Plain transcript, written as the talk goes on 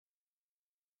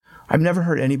I've never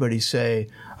heard anybody say,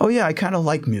 oh, yeah, I kind of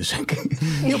like music.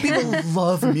 People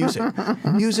love music.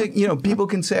 Music, people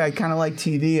can say, I kind of like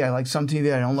TV. I like some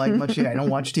TV. I don't like much TV. I don't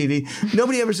watch TV.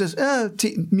 Nobody ever says,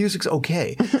 music's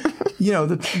okay.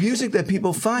 The music that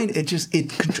people find,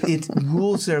 it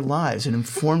rules their lives. It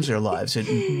informs their lives.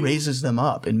 It raises them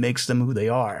up. It makes them who they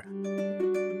are.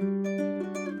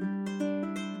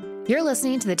 You're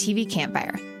listening to the TV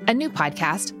Campfire, a new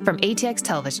podcast from ATX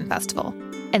Television Festival.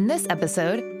 And this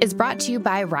episode is brought to you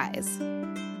by Rise.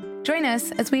 Join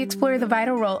us as we explore the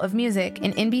vital role of music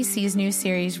in NBC's new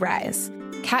series, Rise.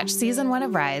 Catch Season 1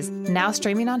 of Rise, now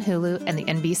streaming on Hulu and the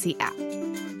NBC app.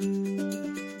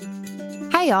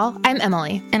 Hi, y'all. I'm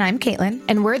Emily. And I'm Caitlin.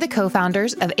 And we're the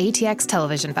co-founders of ATX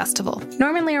Television Festival.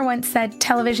 Norman Lear once said,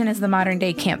 television is the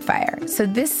modern-day campfire. So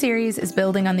this series is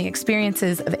building on the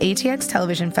experiences of ATX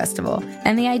Television Festival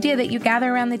and the idea that you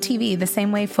gather around the TV the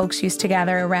same way folks used to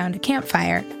gather around a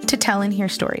campfire to tell and hear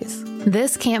stories.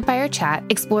 This campfire chat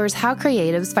explores how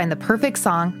creatives find the perfect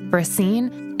song for a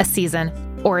scene, a season,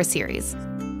 or a series,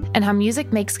 and how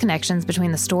music makes connections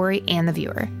between the story and the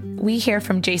viewer. We hear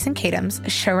from Jason Katims,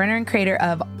 showrunner and creator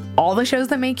of All the Shows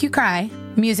That Make You Cry,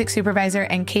 music supervisor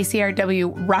and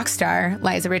KCRW rock star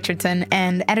Liza Richardson,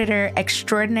 and editor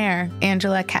extraordinaire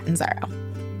Angela Catanzaro.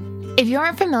 If you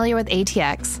aren't familiar with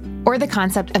ATX or the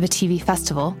concept of a TV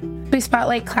festival, we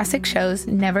spotlight classic shows,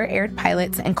 never aired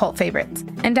pilots, and cult favorites,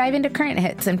 and dive into current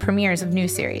hits and premieres of new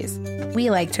series. We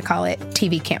like to call it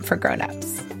TV Camp for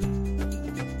Grown-Ups.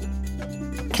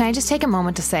 Can I just take a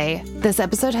moment to say, this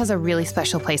episode has a really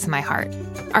special place in my heart.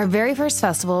 Our very first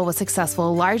festival was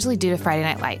successful largely due to Friday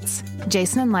Night Lights.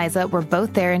 Jason and Liza were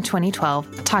both there in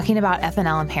 2012 talking about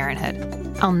FNL and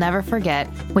parenthood. I'll never forget,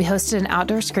 we hosted an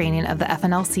outdoor screening of the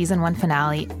FNL Season 1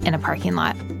 finale in a parking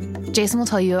lot. Jason will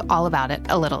tell you all about it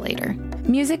a little later.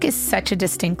 Music is such a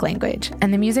distinct language,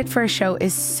 and the music for a show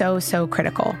is so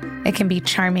critical. It can be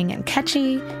charming and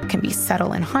catchy, it can be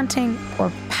subtle and haunting,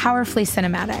 or powerfully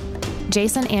cinematic.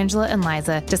 Jason, Angela, and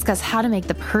Liza discuss how to make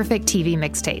the perfect TV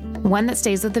mixtape, one that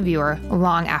stays with the viewer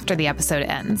long after the episode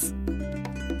ends.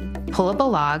 Pull up a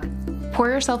log, pour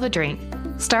yourself a drink,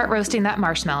 start roasting that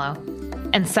marshmallow,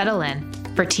 and settle in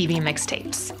for TV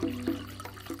mixtapes.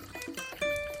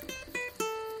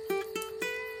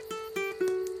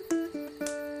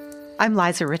 I'm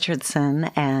Liza Richardson,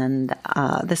 and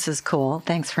this is cool.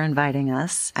 Thanks for inviting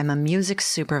us. I'm a music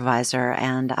supervisor,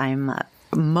 and I'm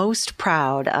most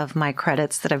proud of my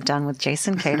credits that I've done with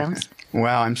Jason Katims.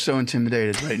 Wow, I'm so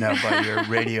intimidated right now by your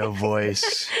radio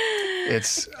voice.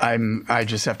 I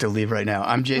just have to leave right now.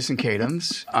 I'm Jason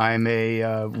Katims. I'm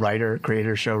a writer,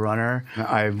 creator, showrunner.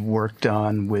 I've worked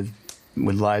on with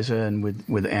Liza and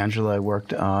with Angela. I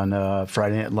worked on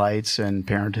Friday Night Lights and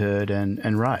Parenthood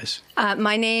and Rise.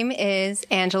 My name is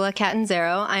Angela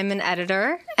Catanzaro. I'm an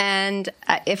editor, and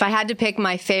if I had to pick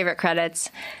my favorite credits,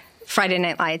 Friday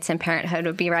Night Lights and Parenthood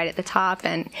would be right at the top,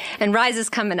 and Rise is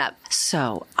coming up.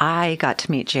 So I got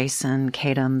to meet Jason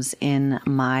Katims in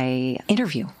my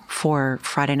interview for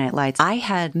Friday Night Lights. I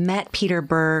had met Peter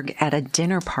Berg at a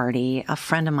dinner party a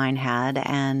friend of mine had,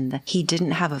 and he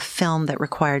didn't have a film that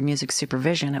required music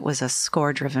supervision. It was a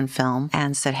score-driven film,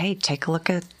 and said, hey, take a look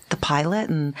at the pilot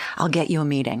and I'll get you a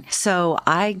meeting. So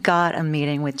I got a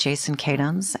meeting with Jason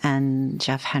Katims and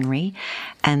Jeff Henry,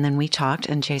 and then we talked,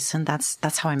 and Jason, that's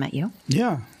how I met you.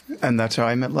 Yeah, and that's how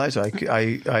I met Liza.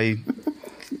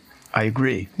 I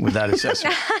agree with that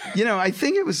assessment. I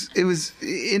think it was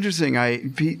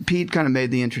interesting. Pete kind of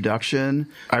made the introduction.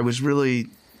 I was really,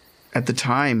 at the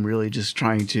time, really just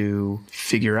trying to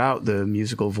figure out the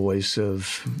musical voice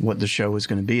of what the show was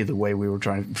going to be, the way we were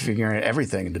trying to figure out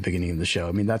everything at the beginning of the show.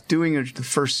 I mean, doing the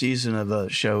first season of a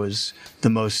show is the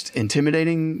most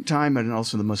intimidating time and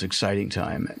also the most exciting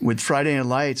time. With Friday Night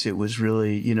Lights, it was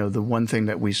really, the one thing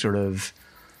that we sort of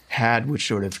had, which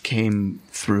sort of came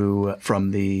through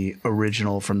from the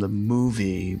original, from the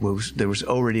movie, was there was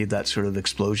already that sort of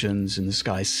explosions in the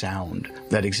sky sound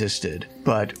that existed.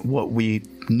 But what we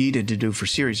needed to do for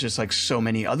series, just like so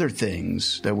many other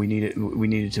things that we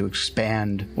needed to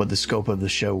expand what the scope of the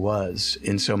show was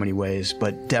in so many ways,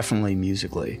 but definitely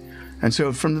musically. And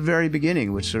so from the very beginning,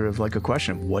 it was sort of like a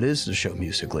question of what is the show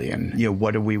musically, and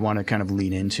what do we want to kind of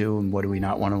lean into and what do we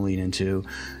not want to lean into.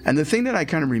 And the thing that I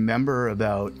kind of remember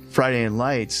about Friday Night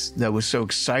Lights that was so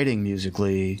exciting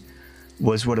musically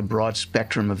was what a broad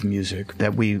spectrum of music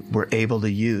that we were able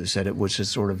to use, that it was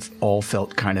just sort of all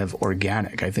felt kind of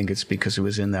organic. I think it's because it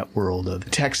was in that world of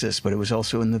Texas, but it was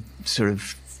also in the sort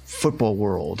of football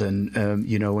world and,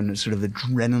 and sort of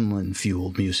adrenaline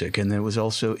fueled music. And it was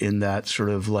also in that sort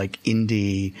of like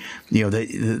indie,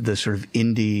 the sort of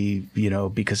indie,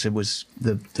 because it was,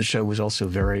 the show was also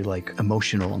very like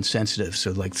emotional and sensitive.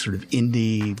 So like sort of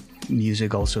indie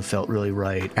music also felt really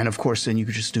right. And of course, then you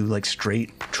could just do like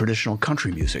straight traditional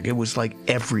country music. It was like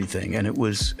everything. And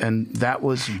that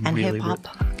was and really,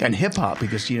 hip-hop. And hip hop,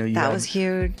 because, that was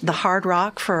huge. The hard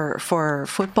rock for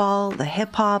football, the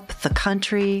hip hop, the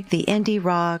country, the indie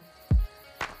rock.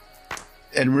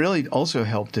 And really also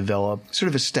helped develop, sort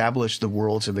of establish the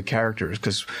worlds of the characters.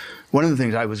 Because one of the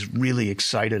things I was really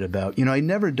excited about, I'd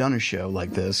never done a show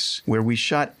like this where we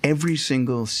shot every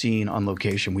single scene on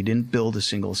location. We didn't build a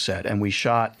single set, and we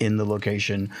shot in the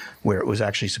location where it was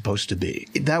actually supposed to be.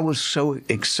 That was so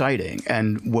exciting.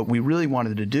 And what we really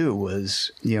wanted to do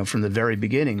was, from the very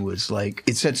beginning, was like,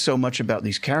 it said so much about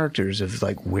these characters of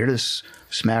like, where does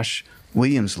Smash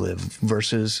Williams live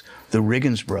versus the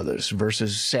Riggins brothers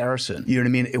versus Saracen. You know what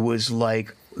I mean? It was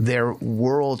like their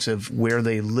worlds of where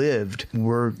they lived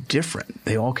were different.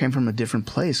 They all came from a different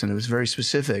place, and it was very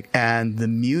specific. And the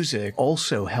music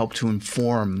also helped to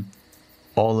inform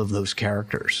all of those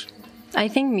characters. I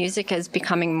think music is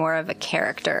becoming more of a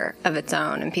character of its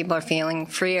own, and people are feeling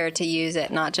freer to use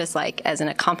it, not just like as an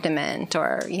accompaniment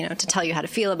or, to tell you how to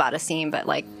feel about a scene, but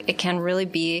like it can really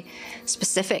be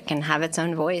specific and have its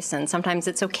own voice. And sometimes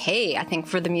it's okay, I think,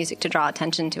 for the music to draw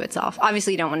attention to itself.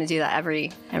 Obviously, you don't want to do that every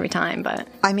time, but.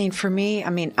 For me,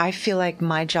 I feel like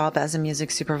my job as a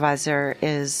music supervisor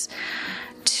is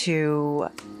to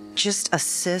just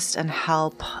assist and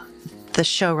help the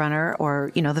showrunner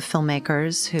or, the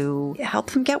filmmakers who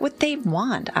help them get what they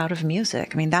want out of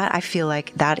music. I feel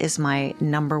like that is my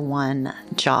number one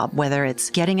job, whether it's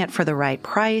getting it for the right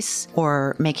price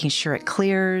or making sure it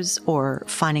clears or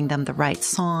finding them the right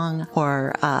song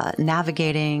or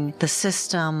navigating the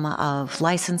system of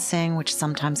licensing, which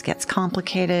sometimes gets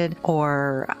complicated,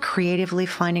 or creatively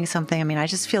finding something. I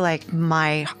just feel like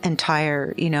my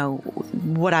entire,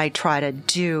 what I try to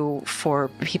do for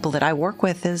people that I work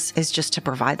with is just to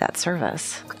provide that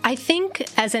service. I think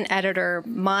as an editor,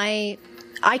 I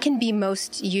can be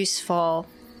most useful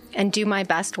and do my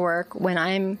best work when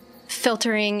I'm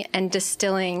filtering and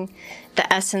distilling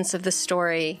the essence of the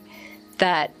story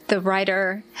that the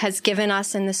writer has given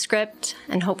us in the script,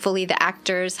 and hopefully the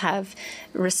actors have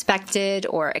respected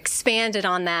or expanded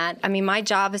on that. My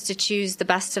job is to choose the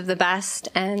best of the best,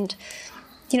 and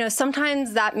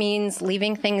sometimes that means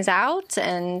leaving things out.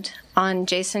 And on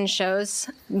Jason's shows,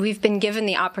 we've been given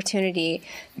the opportunity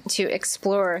to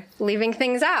explore leaving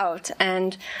things out.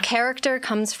 And character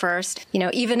comes first.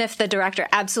 Even if the director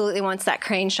absolutely wants that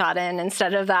crane shot in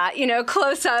instead of that,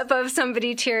 close-up of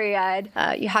somebody teary-eyed,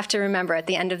 you have to remember at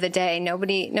the end of the day,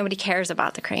 nobody cares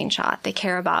about the crane shot. They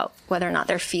care about whether or not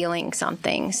they're feeling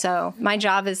something. So my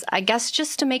job is, I guess,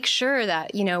 just to make sure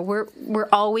that, we're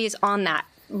always on that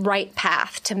right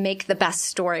path to make the best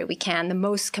story we can, the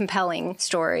most compelling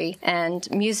story. And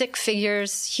music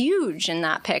figures huge in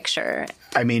that picture.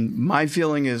 My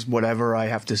feeling is whatever I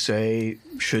have to say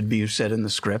should be said in the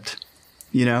script,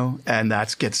 and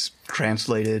that gets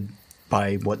translated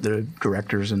by what the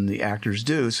directors and the actors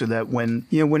do, so that when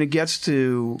it gets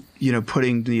to,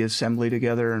 putting the assembly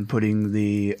together and putting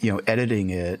the, editing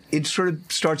it sort of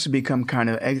starts to become kind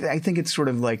of, I think it's sort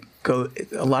of like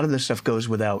a lot of this stuff goes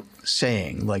without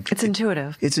saying. Like it's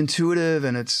intuitive. It's intuitive,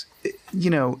 and it's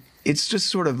just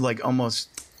sort of like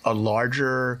almost a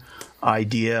larger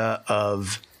idea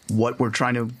of what we're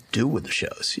trying to do with the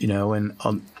shows,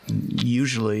 and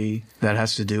usually that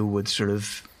has to do with sort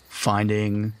of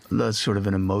finding the sort of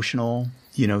an emotional,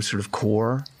 sort of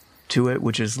core to it,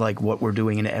 which is like what we're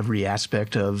doing in every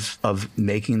aspect of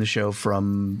making the show,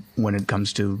 from when it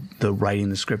comes to the writing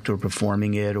the script or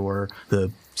performing it or the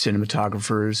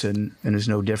cinematographers, and is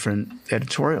no different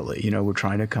editorially. We're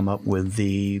trying to come up with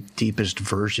the deepest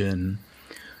version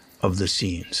of the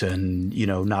scenes, and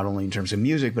not only in terms of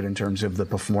music but in terms of the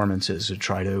performances, to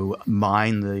try to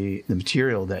mine the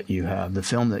material that you have, the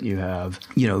film that you have,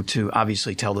 to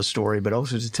obviously tell the story, but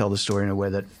also to tell the story in a way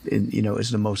that is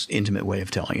the most intimate way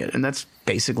of telling it. And that's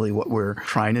basically what we're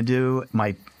trying to do.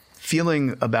 My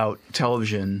feeling about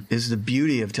television is the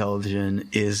beauty of television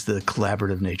is the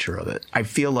collaborative nature of it. I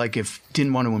feel like if I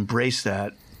didn't want to embrace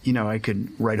that, I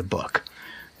could write a book.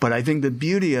 But I think the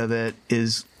beauty of it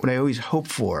is, what I always hope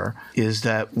for is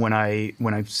that when I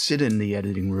sit in the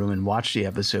editing room and watch the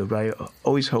episode, what I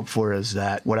always hope for is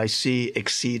that what I see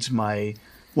exceeds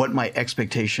what my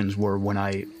expectations were when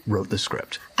I wrote the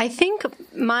script. I think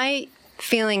my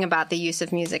feeling about the use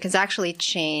of music has actually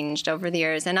changed over the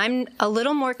years. And I'm a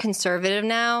little more conservative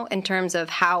now in terms of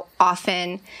how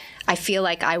often I feel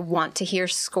like I want to hear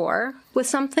score with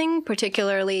something,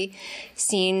 particularly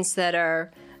scenes that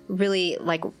are really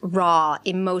like raw,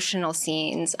 emotional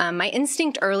scenes. My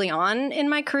instinct early on in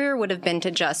my career would have been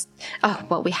to just,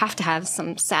 we have to have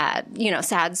some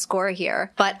sad score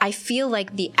here. But I feel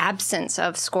like the absence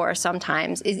of score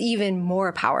sometimes is even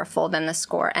more powerful than the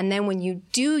score. And then when you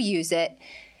do use it,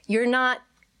 you're not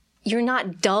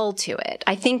dull to it.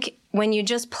 I think when you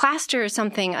just plaster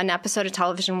an episode of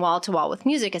television wall to wall with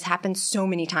music, has happened so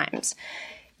many times.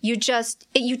 You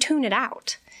tune it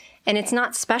out. And it's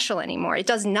not special anymore. It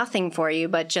does nothing for you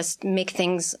but just make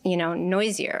things,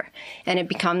 noisier. And it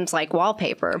becomes like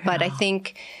wallpaper. Yeah. But I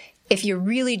think if you're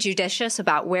really judicious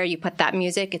about where you put that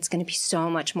music, it's going to be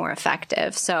so much more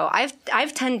effective. So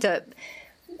I've tend to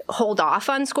hold off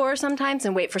on score sometimes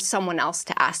and wait for someone else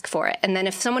to ask for it. And then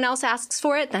if someone else asks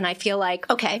for it, then I feel like,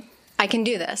 okay, I can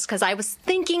do this because I was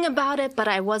thinking about it, but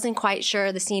I wasn't quite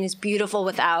sure. The scene is beautiful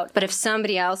without. But if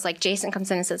somebody else, like Jason,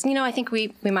 comes in and says, I think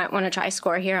we might want to try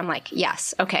score here, I'm like,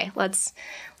 yes, okay, let's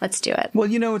do it. Well,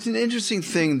 it's an interesting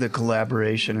thing, the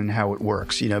collaboration and how it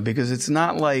works, because it's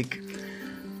not like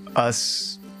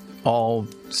us all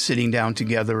sitting down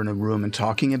together in a room and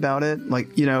talking about it. Like,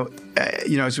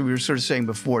 as we were sort of saying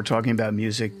before, talking about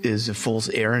music is a fool's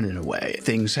errand in a way.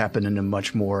 Things happen in a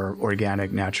much more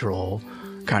organic, natural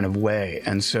kind of way.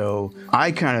 And so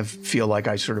I kind of feel like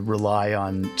I sort of rely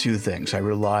on two things. I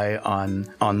rely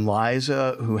on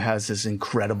Liza, who has this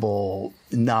incredible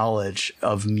knowledge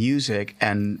of music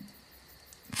and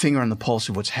finger on the pulse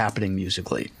of what's happening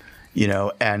musically,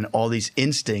 and all these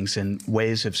instincts and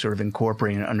ways of sort of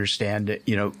incorporating and understanding,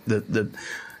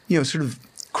 sort of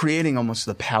creating almost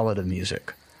the palette of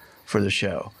music for the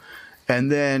show.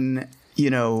 And then,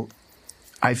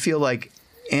 I feel like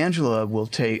Angela will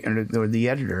take, or the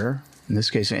editor, in this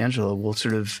case Angela,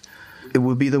 it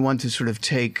will be the one to sort of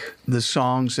take the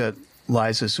songs that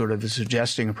Liza sort of is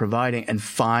suggesting or providing and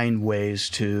find ways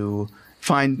to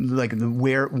find like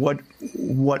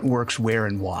what works where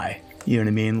and why. You know what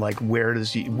I mean? Like where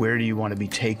do you want to be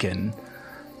taken?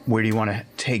 Where do you want to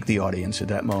take the audience at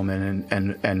that moment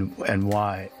and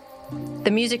why?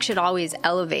 The music should always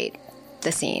elevate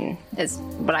the scene is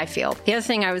what I feel. The other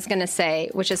thing I was going to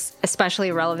say, which is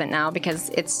especially relevant now because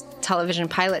it's television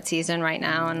pilot season right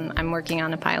now and I'm working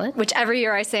on a pilot, which every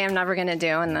year I say I'm never going to do,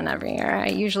 and then every year I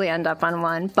usually end up on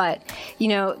one. But,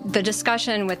 the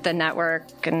discussion with the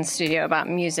network and studio about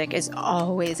music is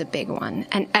always a big one.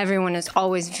 And everyone is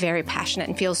always very passionate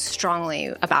and feels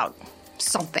strongly about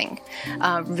something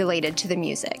related to the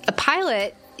music. A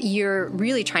pilot, you're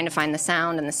really trying to find the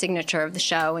sound and the signature of the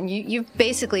show. And you've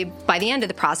basically, by the end of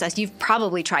the process, you've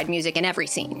probably tried music in every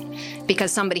scene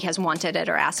because somebody has wanted it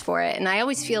or asked for it. And I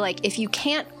always feel like if you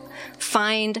can't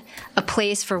find a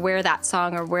place for where that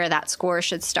song or where that score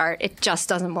should start, it just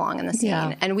doesn't belong in the scene.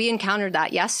 Yeah. And we encountered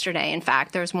that yesterday. In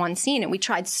fact, there's one scene and we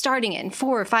tried starting it in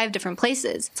 4 or 5 different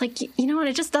places. It's like, you know what?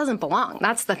 It just doesn't belong.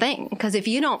 That's the thing. Because if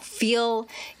you don't feel,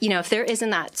 if there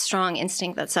isn't that strong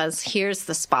instinct that says, here's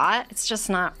the spot, it's just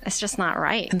not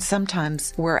right. And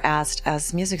sometimes we're asked,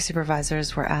 as music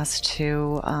supervisors,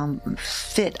 to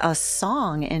fit a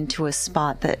song into a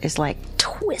spot that is like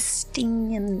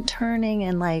twisting and turning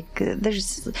and like,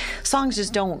 songs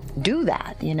just don't do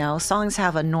that, Songs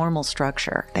have a normal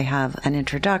structure. They have an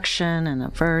introduction and a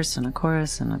verse and a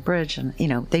chorus and a bridge and,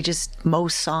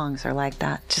 most songs are like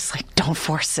that. Just like, don't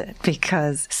force it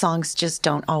because songs just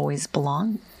don't always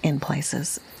belong in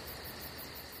places.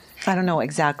 I don't know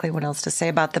exactly what else to say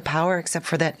about the power, except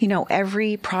for that,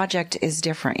 every project is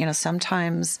different.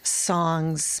 Sometimes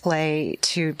songs play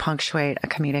to punctuate a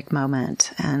comedic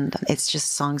moment, and it's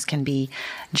just songs can be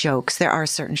jokes. There are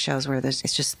certain shows where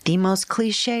it's just the most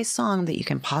cliche song that you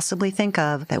can possibly think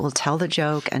of that will tell the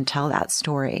joke and tell that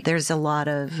story. There's a lot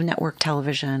of network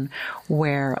television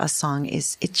where a song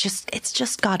it's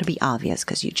just got to be obvious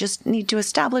because you just need to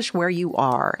establish where you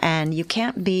are, and you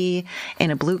can't be in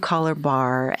a blue collar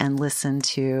bar and listen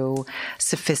to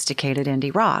sophisticated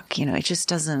indie rock. It just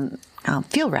doesn't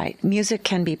feel right. Music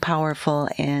can be powerful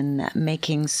in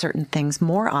making certain things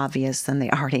more obvious than they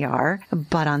already are.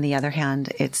 But on the other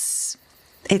hand, it's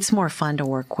more fun to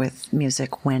work with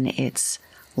music when it's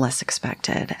less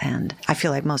expected. And I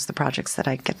feel like most of the projects that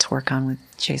I get to work on with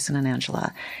Jason and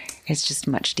Angela, it's just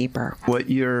much deeper. What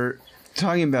you're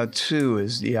talking about too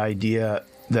is the idea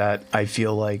that I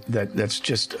feel like that's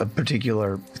just a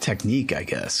particular technique, I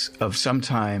guess, of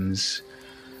sometimes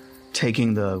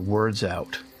taking the words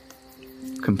out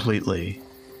completely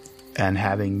and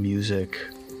having music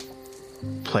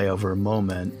play over a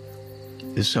moment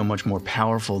is so much more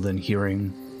powerful than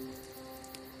hearing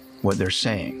what they're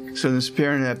saying. So this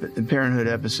Parenthood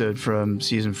episode from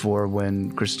season 4,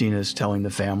 when Christina's telling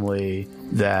the family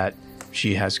that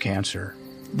she has cancer,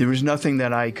 there was nothing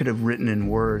that I could have written in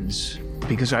words,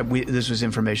 because this was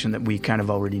information that we kind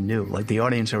of already knew. Like, the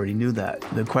audience already knew that.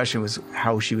 The question was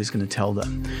how she was going to tell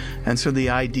them. And so the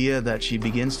idea that she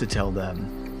begins to tell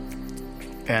them,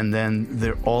 and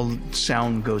then all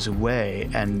sound goes away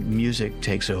and music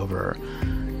takes over,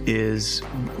 is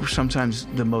sometimes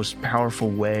the most powerful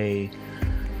way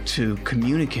to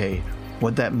communicate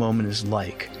what that moment is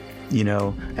like, you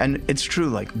know? And it's true,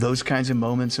 like, those kinds of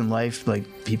moments in life,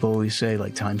 like, people always say,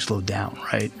 like, time slowed down,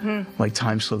 right? Mm-hmm. Like,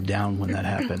 time slowed down when that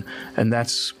happened. And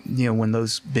that's, you know, when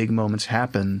those big moments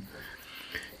happen,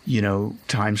 you know,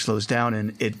 time slows down,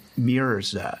 and it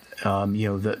mirrors that, you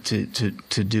know,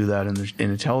 to do that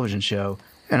in a television show.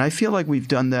 And I feel like we've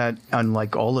done that on,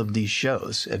 like, all of these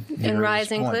shows. And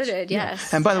Rise included, yes.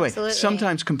 Yeah. And by the absolutely. way,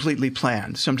 sometimes completely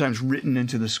planned, sometimes written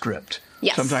into the script.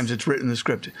 Yes. Sometimes it's written in the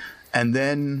script. And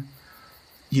then,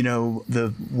 you know,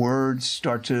 the words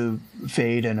start to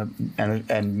fade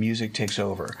and music takes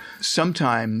over.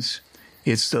 Sometimes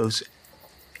it's those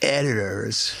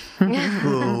editors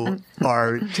who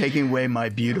are taking away my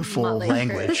beautiful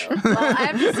language. Well, I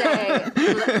have to say,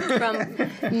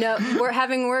 we're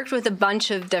having worked with a bunch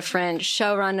of different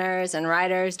showrunners and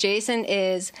writers, Jason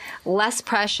is less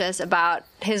precious about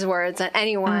his words than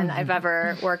anyone I've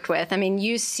ever worked with. I mean,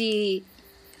 you see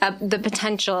the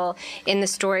potential in the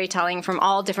storytelling from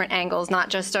all different angles, not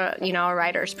just a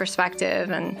writer's perspective.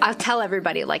 And I'll tell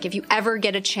everybody, like, if you ever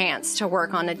get a chance to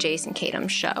work on a Jason Katims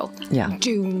show,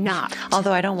 do not.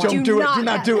 Although I don't want to do it. Do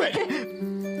not do it.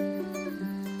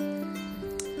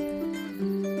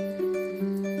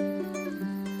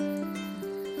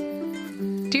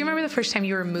 Do you remember the first time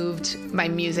you were moved by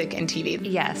music and TV?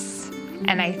 Yes.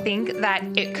 And I think that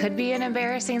it could be an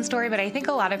embarrassing story, but I think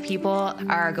a lot of people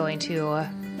are going to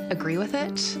agree with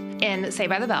it. In Saved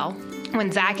by the Bell, when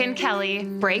Zach and Kelly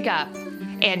break up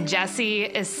and Jesse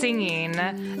is singing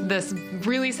this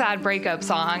really sad breakup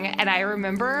song, and I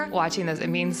remember watching this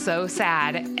and being so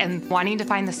sad and wanting to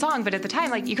find the song, but at the time,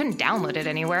 like, you couldn't download it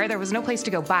anywhere. There was no place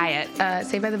to go buy it.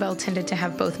 Saved by the Bell tended to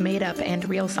have both made up and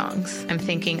real songs. I'm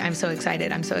thinking, I'm so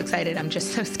excited, I'm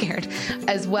just so scared.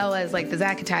 As well as, like, the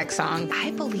Zack Attack song.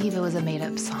 I believe it was a made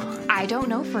up song. I don't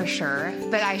know for sure,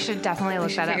 but I should definitely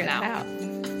look that up now.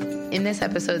 In this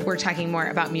episode, we're talking more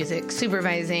about music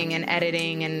supervising and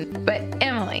editing. But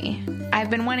Emily, I've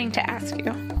been wanting to ask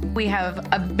you. We have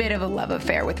a bit of a love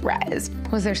affair with Rise.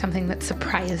 Was there something that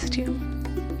surprised you?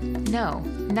 No,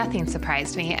 nothing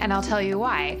surprised me, and I'll tell you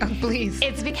why. Oh, please.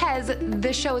 It's because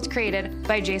this show was created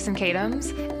by Jason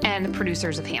Katims and the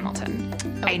producers of Hamilton.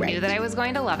 I knew that I was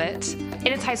going to love it. And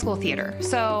it's high school theater.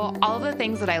 So all of the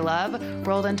things that I love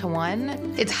rolled into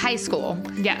one. It's high school.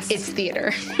 Yes. It's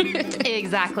theater.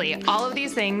 Exactly. All of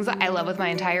these things I love with my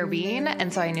entire being.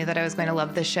 And so I knew that I was going to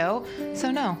love this show.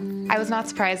 So no, I was not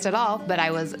surprised at all, but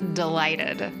I was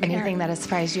delighted. Anything that has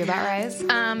surprised you about Rise?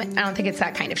 I don't think it's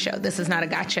that kind of show. This is not a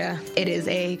gotcha. It is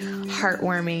a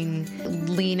heartwarming,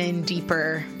 lean in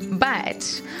deeper.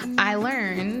 But I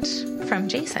learned from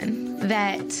Jason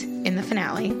that in the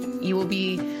finale, you will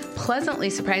be pleasantly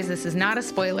surprised. This is not a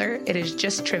spoiler. It is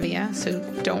just trivia, so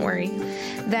don't worry.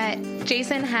 That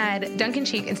Jason had Duncan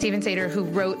Sheik and Steven Sater, who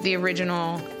wrote the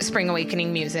original Spring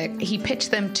Awakening music. He pitched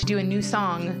them to do a new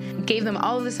song, gave them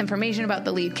all of this information about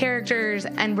the lead characters,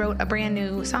 and wrote a brand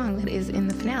new song that is in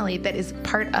the finale that is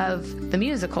part of the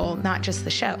musical, not just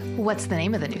the show. What's the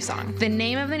name of the new song? The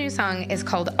name of the new song is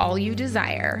called All You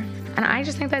Desire. And I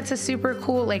just think that's a super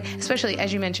cool, like, especially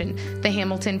as you mentioned, the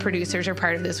Hamilton producers are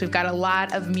part of this. We've got a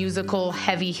lot of musical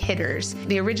heavy hitters.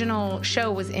 The original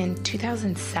show was in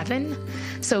 2007.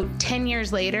 So 10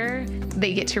 years later,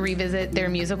 they get to revisit their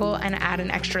musical and add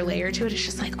an extra layer to it. It's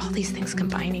just like all these things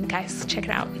combining. Guys, check it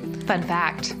out. Fun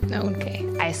fact. Okay.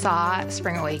 I saw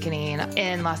Spring Awakening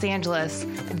in Los Angeles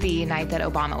the night that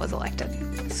Obama was elected.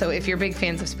 So if you're big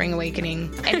fans of Spring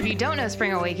Awakening, and if you don't know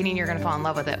Spring Awakening, you're going to fall in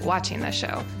love with it watching this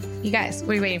show. You guys,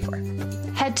 what are you waiting for?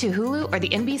 Head to Hulu or the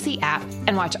NBC app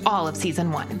and watch all of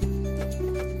season 1.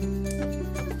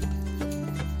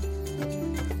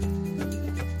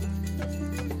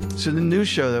 So the new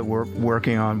show that we're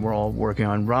all working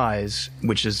on, Rise,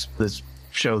 which is this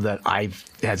show that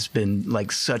has been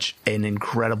like such an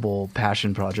incredible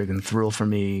passion project and thrill for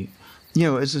me. You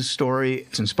know, it's a story,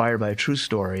 it's inspired by a true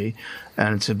story,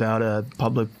 and it's about a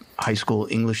public high school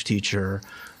English teacher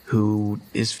who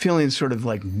is feeling sort of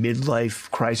like midlife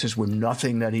crisis where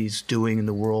nothing that he's doing in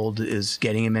the world is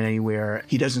getting him anywhere.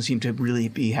 He doesn't seem to really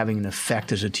be having an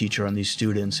effect as a teacher on these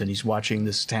students, and he's watching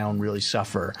this town really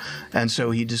suffer. And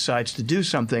so he decides to do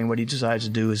something. What he decides to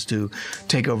do is to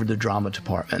take over the drama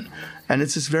department. And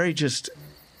it's this very just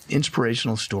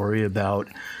inspirational story about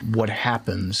what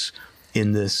happens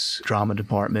in this drama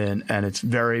department, and it's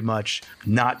very much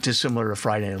not dissimilar to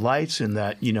Friday Night Lights in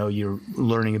that, you know, you're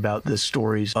learning about the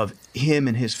stories of him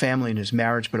and his family and his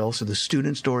marriage, but also the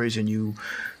student stories, and you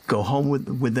go home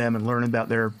with them and learn about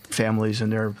their families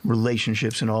and their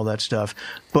relationships and all that stuff.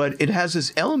 But it has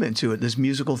this element to it, this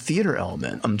musical theater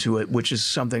element to it, which is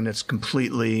something that's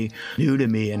completely new to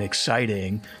me and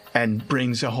exciting and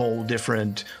brings a whole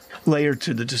different layer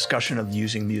to the discussion of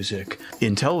using music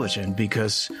in television,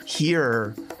 because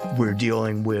here we're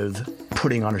dealing with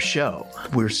putting on a show.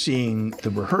 We're seeing the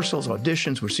rehearsals,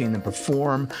 auditions, we're seeing them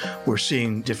perform, we're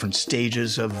seeing different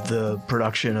stages of the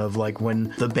production of like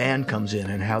when the band comes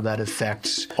in and how that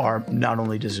affects our, not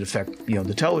only does it affect, you know,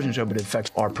 the television show, but it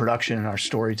affects our production and our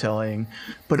storytelling.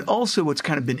 But also what's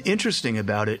kind of been interesting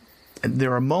about it, and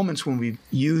there are moments when we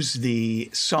use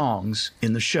the songs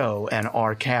in the show and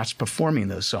our cast performing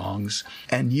those songs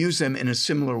and use them in a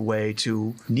similar way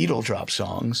to needle drop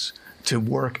songs to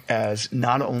work as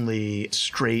not only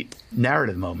straight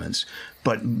narrative moments,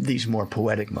 but these more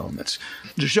poetic moments.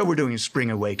 The show we're doing is Spring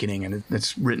Awakening, and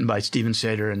it's written by Steven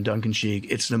Sater and Duncan Sheik.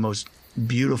 It's the most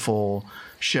beautiful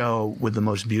show with the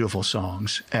most beautiful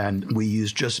songs, and we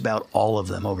used just about all of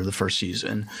them over the first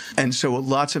season. And so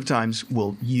lots of times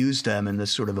we'll use them in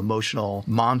this sort of emotional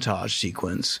montage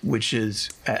sequence, which is,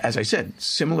 as I said,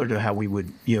 similar to how we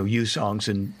would, you know, use songs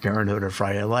in Parenthood or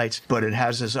Friday Night Lights, but it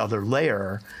has this other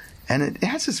layer. And it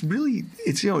has this really,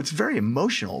 it's, you know, it's very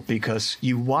emotional because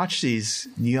you watch this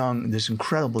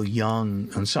incredible young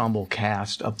ensemble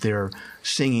cast up there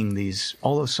singing these,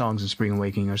 all those songs in Spring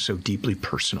Awakening are so deeply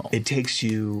personal. It takes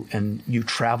you and you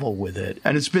travel with it.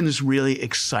 And it's been this really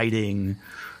exciting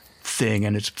thing,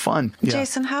 and it's fun. Yeah.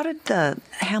 Jason, how did the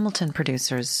Hamilton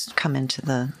producers come into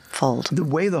the fold? The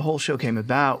way the whole show came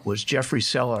about was Jeffrey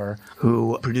Seller,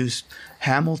 who produced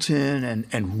Hamilton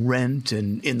and Rent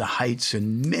and In the Heights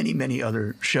and many, many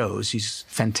other shows. He's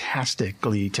a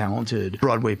fantastically talented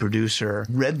Broadway producer.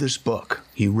 Read this book.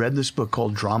 He read this book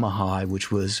called Drama High,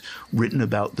 which was written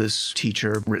about this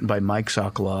teacher, written by Mike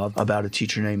Sokolov, about a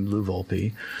teacher named Lou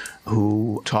Volpe,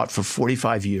 who taught for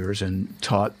 45 years and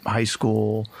taught high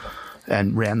school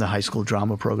and ran the high school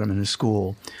drama program in his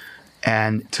school,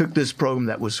 and took this program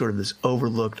that was sort of this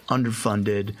overlooked,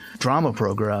 underfunded drama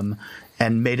program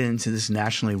and made it into this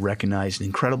nationally recognized,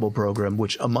 incredible program,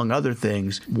 which, among other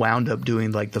things, wound up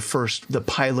doing like the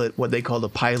pilot, what they call the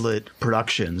pilot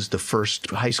productions, the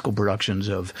first high school productions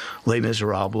of Les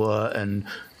Miserables and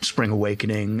Spring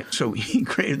Awakening. So he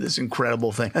created this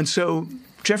incredible thing. And so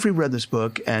Jeffrey read this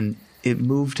book and it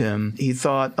moved him. He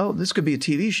thought, oh, this could be a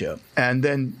TV show. And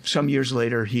then some years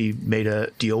later, he made a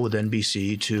deal with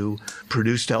NBC to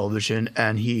produce television.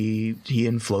 And he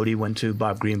and Floaty went to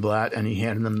Bob Greenblatt and he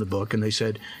handed them the book. And they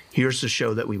said, here's the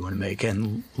show that we want to make.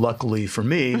 And luckily for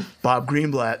me, Bob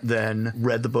Greenblatt then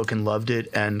read the book and loved it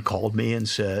and called me and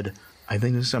said, I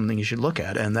think this is something you should look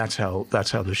at. And that's how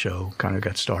the show kind of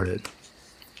got started.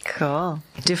 Cool.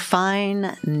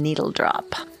 Define needle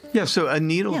drop. Yeah, so a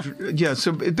needle,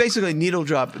 so basically needle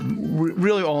drop,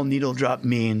 really all needle drop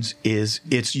means is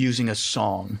it's using a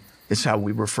song. It's how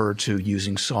we refer to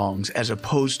using songs as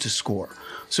opposed to score.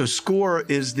 So score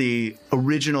is the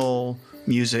original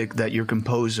music that your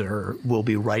composer will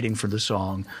be writing for the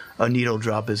song. A needle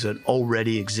drop is an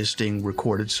already existing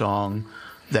recorded song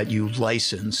that you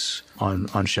license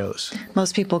on shows.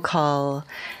 Most people call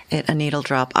it a needle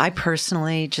drop. I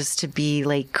personally, just to be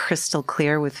like crystal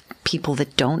clear with people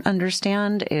that don't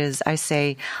understand, is I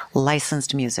say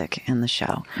licensed music in the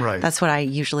show. Right. That's what I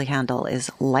usually handle, is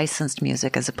licensed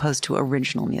music as opposed to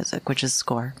original music, which is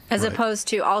score. As opposed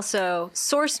to also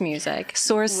source music.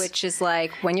 Source, which is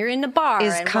like when you're in the bar.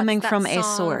 Is and coming what's that from song? a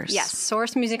source. Yes,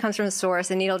 source music comes from a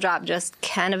source. A needle drop just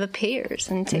kind of appears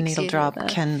and takes needle you drop to the...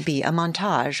 can be a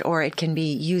montage, or it can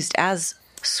be used as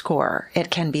score. It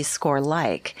can be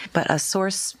score-like, but a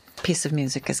source piece of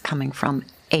music is coming from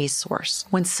a source.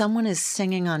 When someone is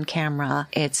singing on camera,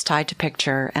 it's tied to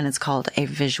picture and it's called a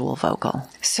visual vocal.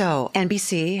 So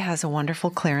NBC has a wonderful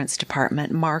clearance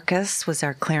department. Marcus was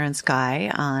our clearance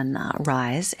guy on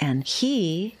Rise, and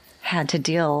he had to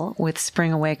deal with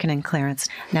Spring Awakening clearance.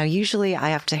 Now, usually I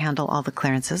have to handle all the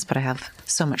clearances, but I have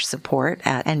so much support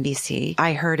at NBC.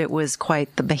 I heard it was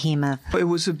quite the behemoth. It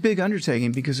was a big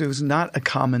undertaking because it was not a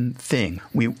common thing.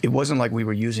 It wasn't like we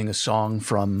were using a song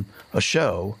from a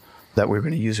show that we were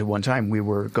going to use at one time. We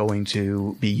were going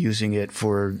to be using it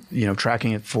for,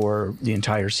 tracking it for the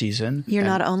entire season. You're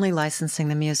not only licensing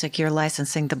the music, you're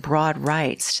licensing the broad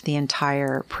rights to the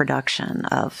entire production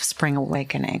of Spring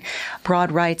Awakening.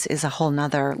 Broad rights is a whole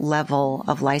nother level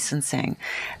of licensing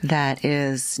that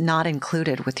is not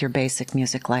included with your basic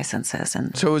music licenses.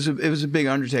 And so it was a big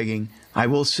undertaking. I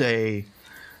will say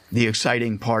the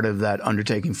exciting part of that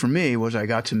undertaking for me was I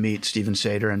got to meet Stephen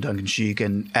Sater and Duncan Sheik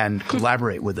and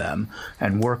collaborate with them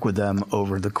and work with them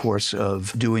over the course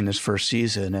of doing this first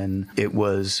season. And it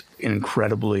was an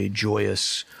incredibly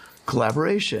joyous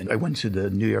collaboration. I went to the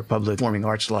New York Public Performing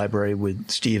Arts Library with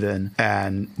Stephen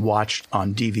and watched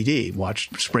on DVD,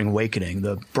 Spring Awakening,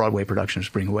 the Broadway production of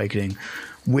Spring Awakening,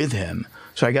 with him.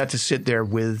 So I got to sit there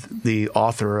with the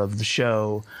author of the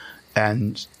show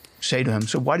and say to him,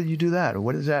 so why did you do that? Or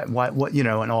what is that? What,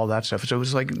 and all that stuff. So it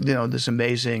was like, this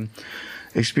amazing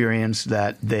experience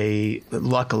that they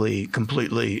luckily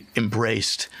completely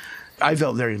embraced. I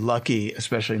felt very lucky,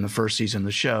 especially in the first season of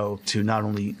the show, to not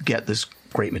only get this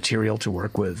great material to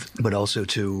work with, but also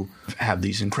to have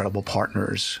these incredible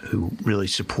partners who really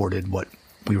supported what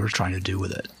we were trying to do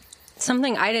with it.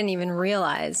 Something I didn't even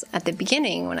realize at the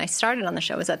beginning when I started on the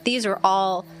show was that these are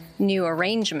all new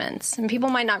arrangements. And people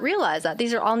might not realize that.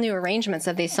 These are all new arrangements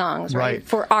of these songs, right?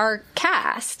 For our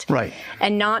cast. Right.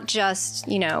 And not just,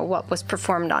 what was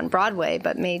performed on Broadway,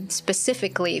 but made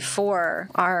specifically for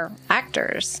our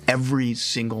actors. Every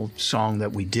single song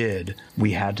that we did,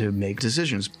 we had to make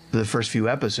decisions. For the first few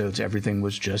episodes, everything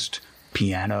was just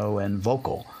piano and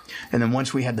vocal. And then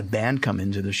once we had the band come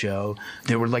into the show,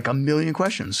 there were like a million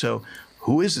questions. So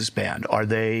who is this band? Are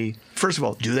they, first of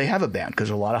all, do they have a band?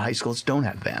 Because a lot of high schools don't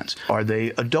have bands. Are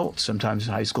they adults? Sometimes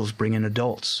high schools bring in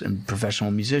adults and professional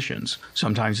musicians.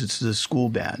 Sometimes it's the school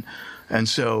band. And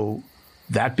so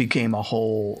that became a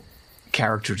whole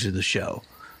character to the show.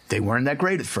 They weren't that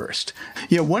great at first.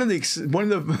 One of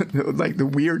the like the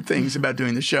weird things about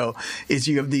doing the show is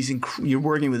you have you're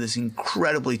working with this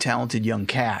incredibly talented young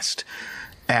cast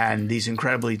and these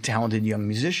incredibly talented young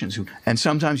musicians and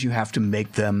sometimes you have to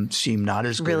make them seem not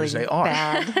as good really as they are.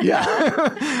 Bad.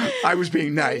 Yeah. I was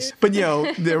being nice. But,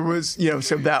 there was,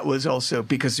 so that was also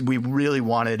because we really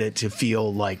wanted it to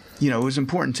feel like, it was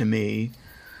important to me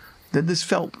that this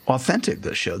felt authentic,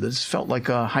 this show. This felt like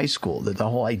a high school, that the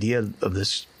whole idea of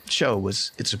this show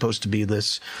was it's supposed to be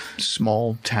this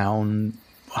small town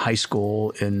high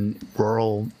school in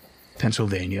rural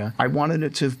Pennsylvania. I wanted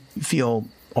it to feel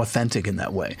authentic in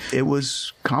that way. It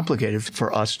was complicated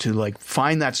for us to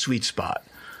find that sweet spot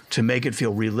to make it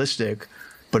feel realistic,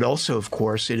 but also, of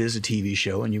course, it is a TV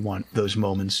show and you want those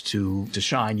moments to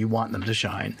shine. You want them to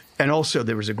shine. And also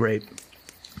there was a great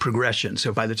progression.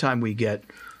 So by the time we get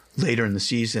later in the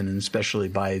season, and especially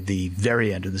by the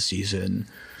very end of the season,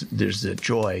 there's the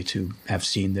joy to have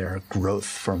seen their growth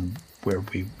from where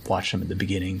we watched them at the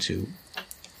beginning to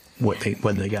what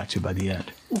they got to by the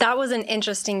end. That was an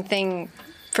interesting thing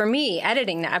for me,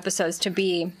 editing the episodes, to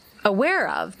be aware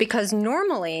of, because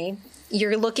normally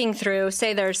you're looking through,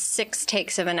 say there's 6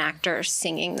 takes of an actor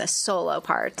singing this solo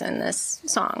part in this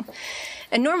song.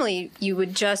 And normally you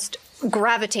would just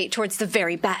gravitate towards the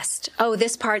very best. Oh,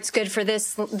 this part's good for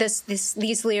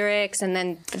these lyrics, and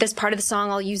then for this part of the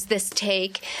song I'll use this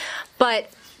take.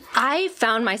 But I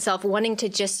found myself wanting to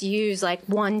just use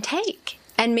one take.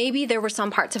 And maybe there were some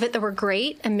parts of it that were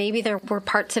great, and maybe there were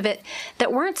parts of it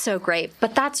that weren't so great.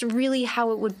 But that's really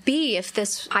how it would be if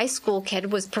this high school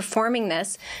kid was performing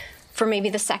this for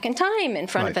maybe the second time in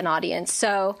front of an audience.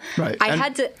 So I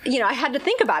had to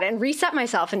think about it and reset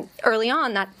myself. And early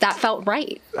on, that felt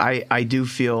right. I do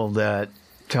feel that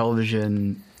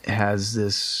television has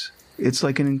this, it's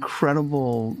like an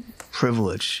incredible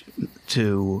privilege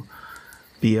to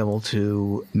be able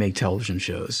to make television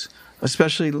shows,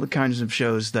 especially the kinds of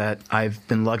shows that I've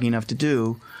been lucky enough to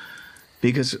do,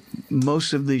 because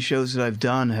most of the shows that I've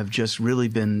done have just really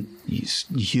been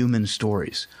human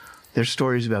stories. They're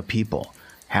stories about people,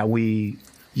 how we,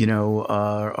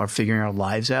 are figuring our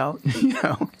lives out.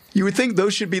 You would think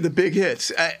those should be the big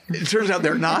hits. It turns out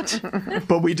they're not,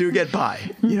 but we do get by.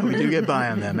 We do get by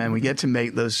on them, and we get to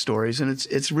make those stories, and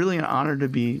it's really an honor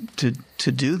to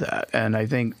do that. And I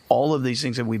think all of these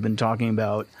things that we've been talking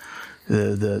about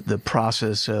the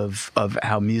process of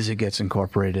how music gets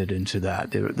incorporated into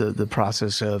that, the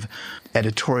process of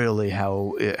editorially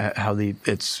how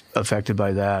it's affected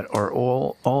by that, are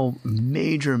all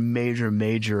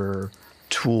major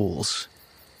tools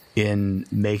in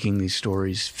making these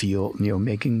stories feel,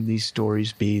 making these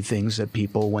stories be things that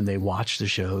people, when they watch the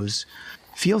shows,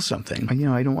 feel something.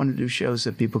 I don't want to do shows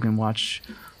that people can watch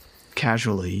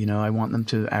casually. I want them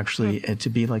to actually to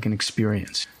be like an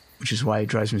experience, which is why it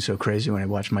drives me so crazy when I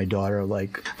watch my daughter,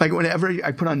 like whenever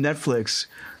I put on Netflix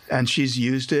and she's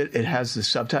used it, it has the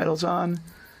subtitles on.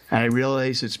 And I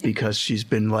realize it's because she's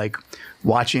been like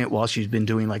watching it while she's been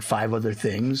doing like 5 other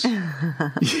things.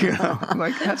 I'm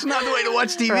like, that's not the way to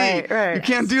watch TV. Right. You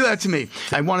can't do that to me.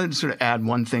 I wanted to sort of add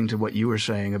one thing to what you were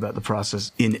saying about the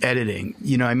process in editing.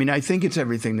 I think it's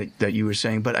everything that you were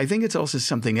saying, but I think it's also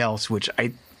something else, which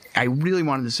I really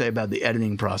wanted to say about the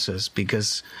editing process,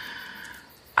 because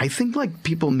I think like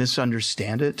people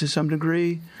misunderstand it to some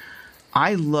degree.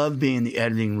 I love being in the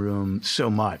editing room so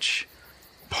much.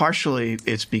 Partially,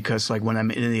 it's because like when I'm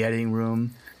in the editing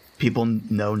room, people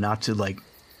know not to like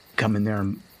come in there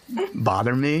and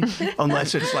bother me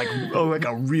unless it's like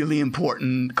a really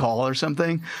important call or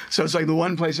something. So it's like the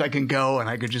one place I can go and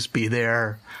I could just be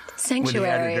there with the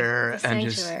editor and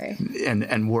just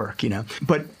and work,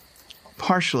 But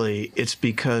partially, it's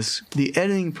because the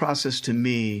editing process to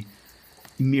me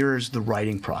mirrors the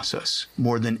writing process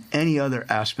more than any other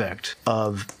aspect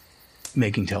of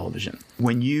making television.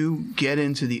 When you get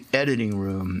into the editing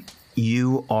room,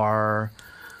 you are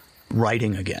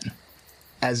writing again.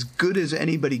 As good as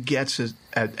anybody gets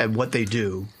at what they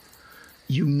do,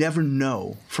 you never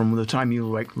know from the time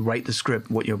you write the script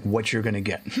what you're going to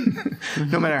get.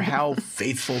 No matter how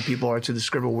faithful people are to the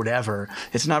script or whatever,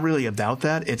 it's not really about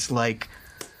that. It's like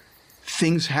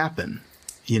things happen.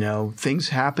 Things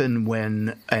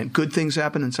happen and good things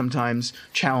happen, and sometimes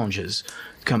challenges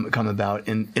come about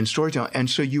in storytelling, and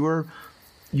so you're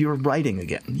writing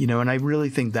again, and I really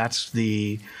think that's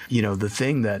the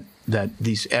thing that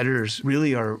these editors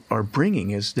really are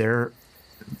bringing, is they're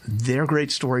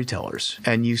great storytellers.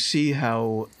 And you see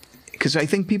how, because I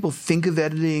think people think of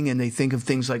editing and they think of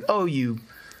things like, oh, you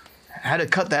had to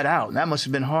cut that out, that must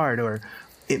have been hard,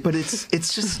 but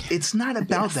it's not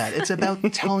about that. It's about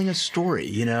telling a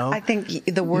story, I think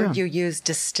the word you use,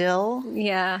 distill,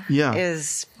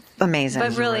 is amazing.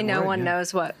 But really, no one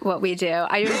knows what we do.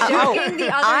 I was joking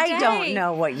the other day. I don't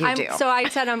know what you do. So I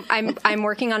said I'm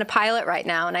working on a pilot right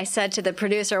now, and I said to the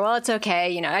producer, "Well, it's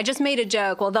okay. I just made a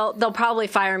joke. Well, they'll probably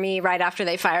fire me right after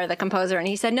they fire the composer." And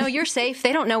he said, "No, you're safe.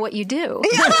 They don't know what you do."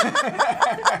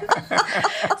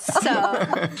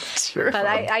 True. But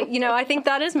I think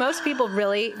that is, most people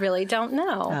really, really don't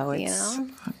know.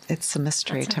 It's a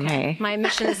mystery to me. My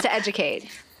mission is to educate.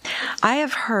 I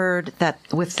have heard that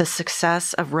with the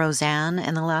success of Roseanne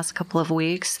in the last couple of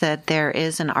weeks, that there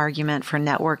is an argument for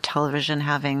network television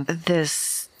having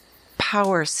this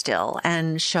power still,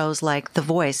 and shows like The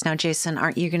Voice. Now, Jason,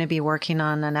 aren't you going to be working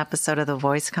on an episode of The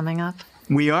Voice coming up?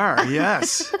 We are,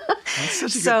 yes. That's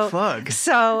such a good plug.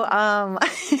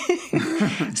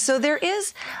 So there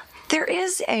is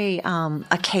a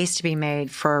case to be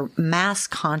made for mass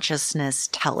consciousness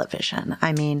television.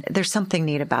 I mean, there's something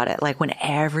neat about it. Like when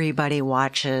everybody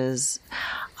watches,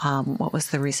 what was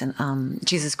the recent,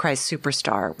 Jesus Christ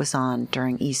Superstar was on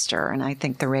during Easter, and I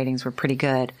think the ratings were pretty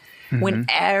good. Mm-hmm. When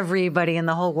everybody in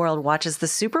the whole world watches the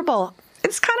Super Bowl,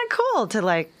 it's kind of cool to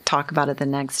like talk about it the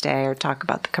next day, or talk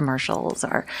about the commercials,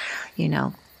 or,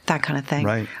 that kind of thing.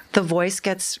 Right. The Voice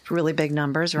gets really big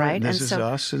numbers, right? This is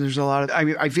Us. So there's a lot of,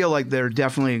 I feel like there are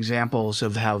definitely examples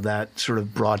of how that sort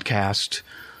of broadcast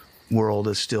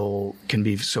world can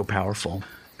be so powerful.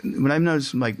 When I've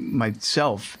noticed like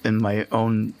myself in my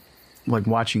own, like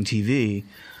watching TV,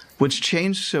 what's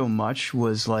changed so much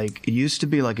was like, it used to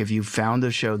be like if you found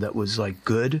a show that was like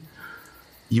good,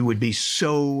 you would be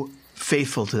so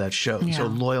faithful to that show, so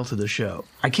loyal to the show.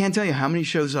 I can't tell you how many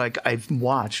shows like I've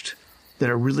watched that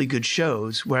are really good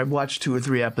shows where I've watched 2 or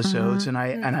 3 episodes and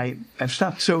I've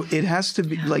stopped. So it has to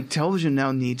be like, television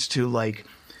now needs to like,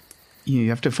 you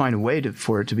have to find a way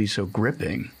for it to be so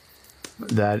gripping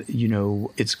that,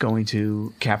 it's going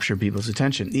to capture people's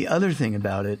attention. The other thing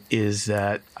about it is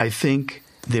that I think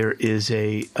there is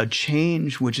a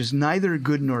change which is neither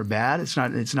good nor bad. It's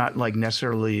not like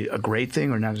necessarily a great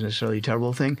thing or not necessarily a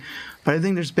terrible thing, but I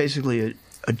think there's basically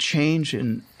a change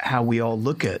in how we all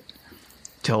look at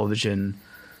television,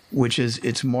 which is,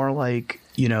 it's more like,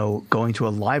 going to a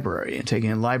library and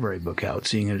taking a library book out,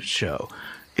 seeing a show.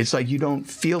 It's like you don't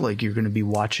feel like you're going to be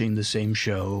watching the same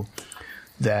show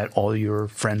that all your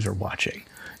friends are watching.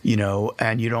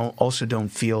 and you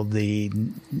don't feel the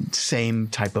same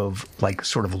type of like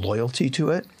sort of loyalty to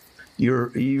it.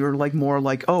 You're like more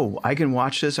like, oh, I can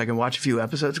watch this. I can watch a few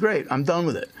episodes. Great. I'm done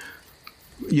with it.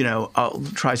 I'll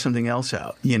try something else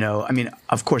out. I mean,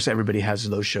 of course, everybody has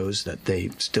those shows that they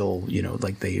still,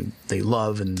 like they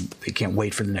love and they can't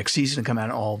wait for the next season to come out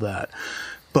and all that.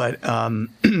 But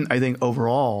I think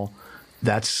overall,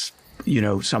 that's,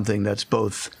 something that's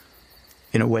both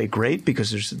in a way great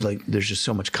because there's just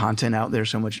so much content out there,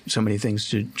 so many things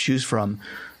to choose from.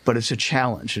 But it's a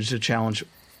challenge. It's a challenge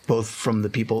both for the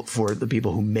people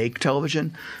who make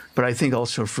television, but I think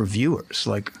also for viewers.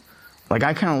 Like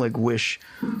I kind of wish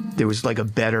there was like a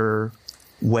better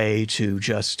way to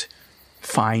just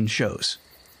find shows.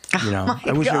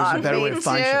 I wish there was a better way to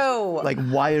find shows. Like,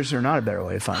 why is there not a better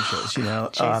way to find shows?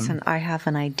 Jason, I have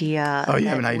an idea. Oh, you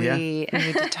have an idea? We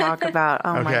need to talk about.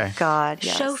 Oh my God!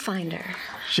 Yes.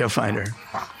 Showfinder.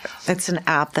 It's an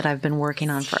app that I've been working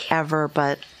on forever,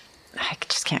 but I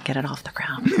just can't get it off the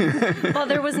ground. Well,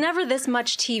 there was never this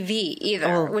much TV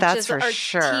either, which that's is for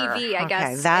sure. TV, I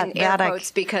guess, in air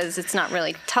quotes, because it's not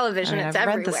really television; it's I've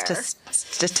everywhere. read the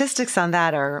statistics on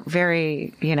that are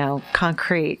very,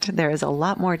 concrete. There is a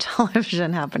lot more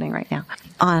television happening right now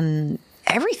on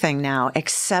everything now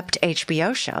except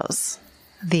HBO shows.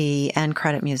 The end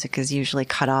credit music is usually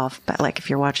cut off, but like if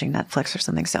you're watching Netflix or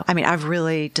something. So, I mean, I've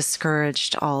really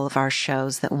discouraged all of our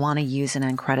shows that want to use an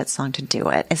end credit song to do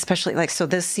it, especially so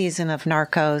this season of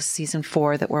Narcos, season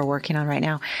 4 that we're working on right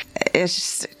now,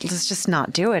 let's just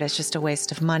not do it. It's just a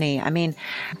waste of money. I mean,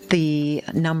 the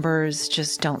numbers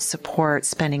just don't support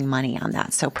spending money on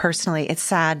that. So personally, it's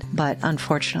sad, but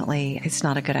unfortunately, it's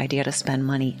not a good idea to spend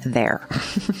money there.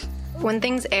 When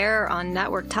things air on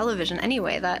network television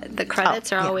anyway, the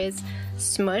credits are always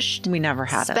smushed. We never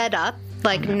had sped up.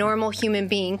 Like normal human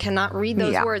being cannot read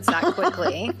those words that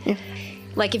quickly.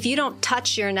 Like if you don't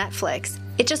touch your Netflix,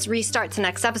 it just restarts the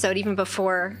next episode even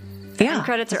before the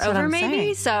credits are over,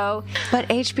 maybe. So, but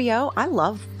HBO, I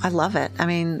love it. I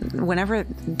mean, whenever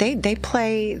they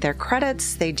play their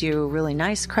credits, they do really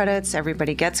nice credits.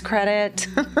 Everybody gets credit,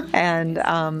 and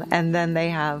then they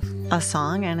have a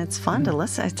song, and it's fun to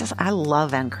listen. I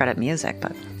love end credit music,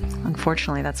 but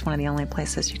unfortunately, that's one of the only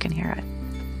places you can hear it.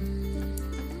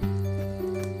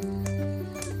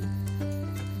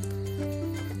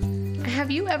 Have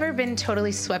you ever been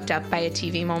totally swept up by a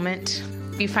TV moment?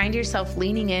 You find yourself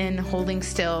leaning in, holding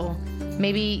still.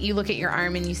 Maybe you look at your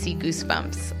arm and you see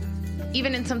goosebumps.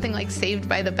 Even in something like Saved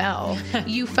by the Bell,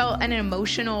 you felt an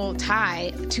emotional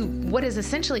tie to what is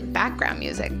essentially background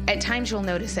music. At times you'll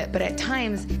notice it, but at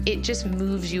times it just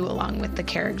moves you along with the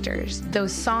characters.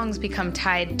 Those songs become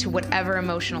tied to whatever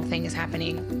emotional thing is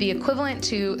happening. The equivalent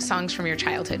to songs from your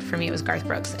childhood, for me it was Garth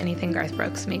Brooks. Anything Garth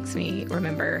Brooks makes me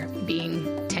remember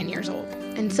being 10 years old.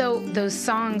 And so those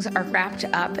songs are wrapped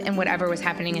up in whatever was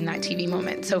happening in that TV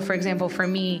moment. So for example, for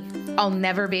me, I'll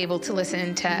never be able to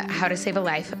listen to How to Save a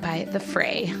Life by The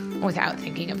Fray without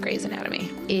thinking of Grey's Anatomy.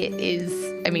 It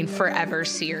is, forever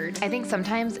seared. I think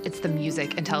sometimes it's the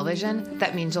music and television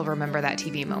that means you'll remember that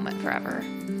TV moment forever.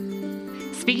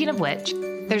 Speaking of which,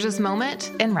 there's this moment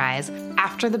in Rise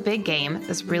after the big game,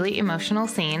 this really emotional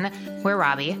scene where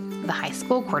Robbie, the high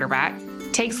school quarterback,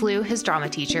 takes Lou, his drama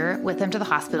teacher, with him to the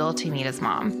hospital to meet his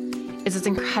mom. It's this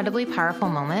incredibly powerful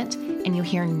moment, and you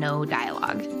hear no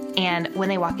dialogue. And when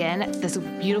they walk in, this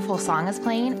beautiful song is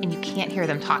playing, and you can't hear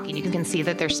them talking. You can see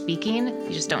that they're speaking,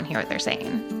 you just don't hear what they're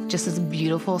saying. Just this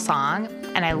beautiful song,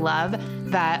 and I love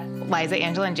that Liza,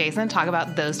 Angela, and Jason talk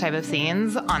about those type of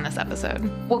scenes on this episode.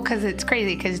 Well, because it's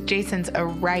crazy, because Jason's a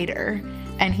writer,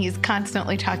 and he's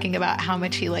constantly talking about how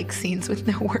much he likes scenes with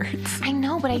no words. I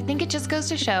know, but I think it just goes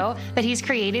to show that he's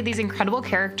created these incredible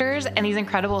characters and these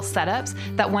incredible setups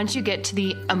that once you get to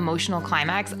the emotional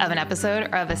climax of an episode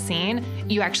or of a scene,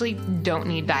 you actually don't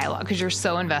need dialogue because you're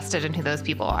so invested in who those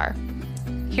people are.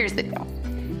 Here's the deal.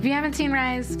 If you haven't seen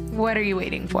Rise, what are you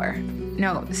waiting for?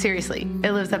 No, seriously,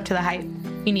 it lives up to the hype.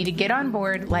 You need to get on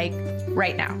board, right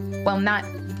now. Well, not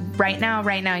right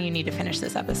now you need to finish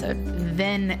this episode.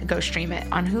 Then go stream it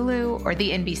on Hulu or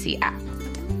the NBC app.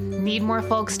 Need more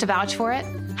folks to vouch for it?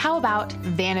 How about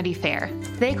Vanity Fair?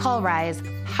 They call Rise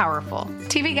powerful.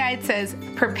 TV Guide says,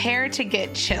 prepare to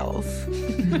get chills.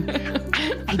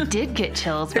 I did get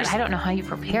chills, but I don't know how you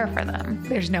prepare for them.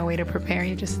 There's no way to prepare.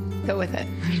 You just go with it.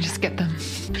 You just get them.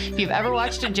 If you've ever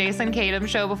watched a Jason Kadam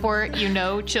show before, you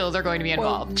know chills are going to be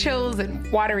involved. Well, chills and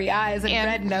watery eyes and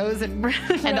red nose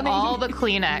and all the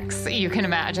Kleenex you can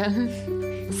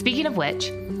imagine. Speaking of which,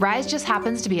 Rise just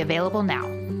happens to be available now,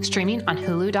 streaming on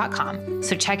Hulu.com.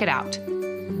 So check it out.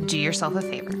 Do yourself a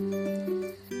favor.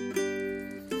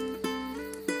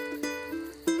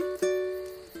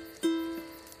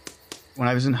 When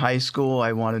I was in high school,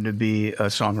 I wanted to be a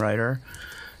songwriter.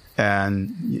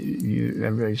 And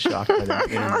everybody's shocked by that.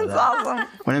 That's awesome.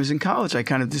 When I was in college, I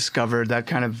kind of discovered that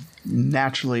kind of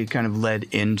naturally kind of led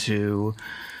into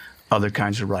other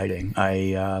kinds of writing.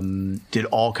 I did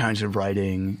all kinds of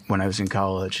writing when I was in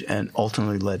college and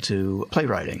ultimately led to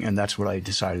playwriting. And that's what I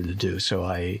decided to do. So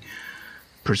I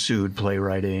pursued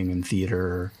playwriting and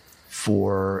theater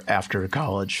after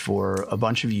college for a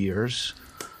bunch of years.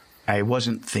 I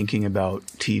wasn't thinking about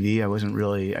TV.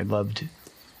 I loved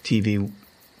TV,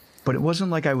 but it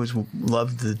wasn't like I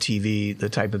loved the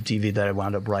type of TV that I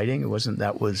wound up writing.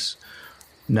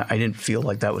 I didn't feel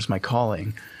like that was my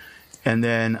calling. And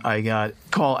then I got a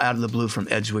call out of the blue from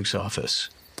Ed Zwick's office,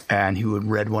 and who had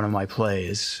read one of my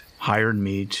plays, hired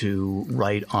me to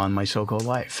write on My So-Called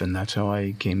Life. And that's how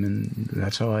I came in.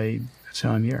 That's how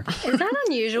I'm here. Is that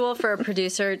unusual for a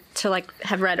producer to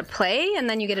have read a play and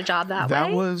then you get a job that way?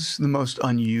 That was the most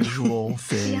unusual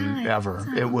thing ever.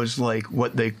 It was like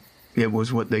what they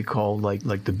called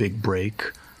like the big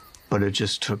break, but it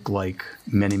just took like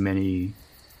many, many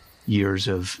years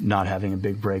of not having a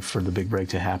big break for the big break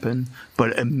to happen.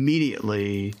 But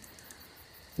immediately,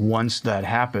 once that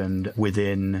happened,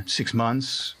 within 6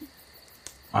 months,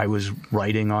 I was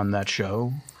writing on that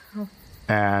show.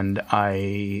 And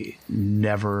I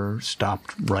never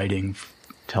stopped writing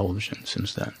television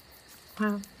since then.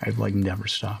 Wow. I've never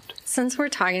stopped. Since we're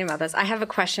talking about this, I have a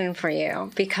question for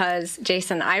you because,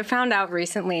 Jason, I found out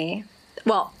recently,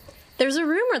 there's a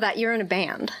rumor that you're in a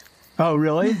band. Oh,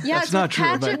 really? Yeah, that's not true.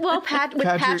 Patrick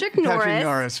Norris. Patrick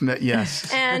Norris,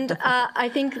 yes. And I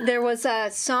think there was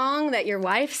a song that your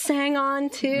wife sang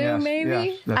on too,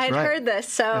 maybe? Yeah, I'd heard this,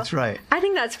 so that's right. I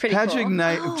think that's pretty cool.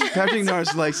 Patrick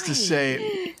Norris likes to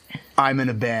say, I'm in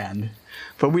a band,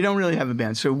 but we don't really have a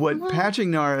band. So what Patrick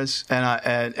Norris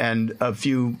and a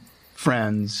few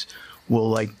friends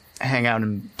will hang out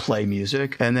and play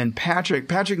music. And then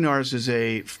Patrick Norris is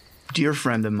a dear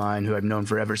friend of mine who I've known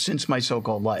forever since My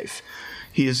So-Called Life.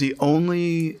 He is the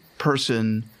only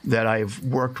person that I've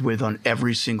worked with on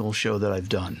every single show that I've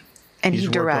done. And he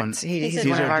directs. He's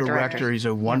one of our directors. He's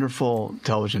a wonderful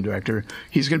television director.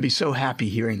 He's going to be so happy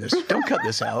hearing this. Don't cut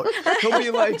this out. He'll be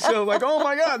oh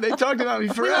my God, they talked about me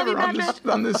forever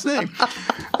on this thing.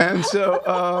 And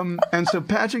so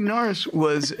Patrick Norris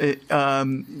was,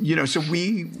 so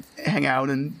we hang out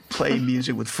and play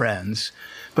music with friends.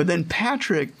 But then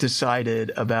Patrick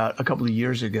decided about a couple of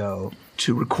years ago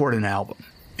to record an album.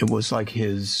 It was like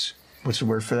his, what's the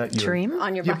word for that? Dream?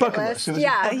 On your bucket list. It was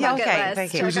Bucket list.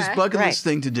 Thank you. It was his bucket list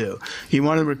thing to do. He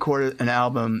wanted to record an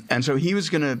album, and so he was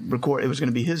going to record, it was going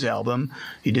to be his album.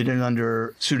 He did it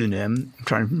under pseudonym. I'm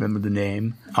trying to remember the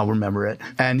name. I'll remember it.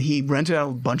 And he rented out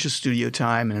a bunch of studio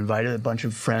time and invited a bunch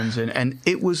of friends in, and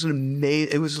it was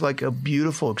it was like a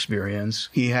beautiful experience.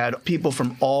 He had people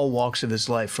from all walks of his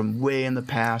life, from way in the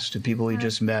past to people he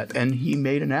just met, and he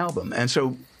made an album. And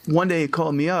so one day he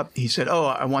called me up. He said,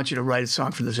 I want you to write a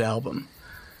song for this album.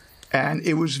 And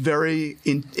it was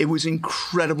it was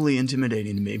incredibly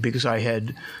intimidating to me because I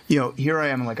had, here I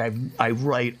am, I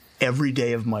write every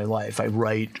day of my life. I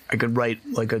could write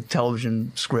like a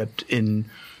television script in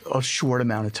a short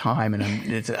amount of time, and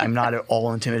I'm not at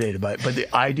all intimidated by it. But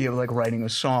the idea of writing a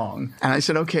song, and I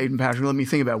said, okay, Patrick, let me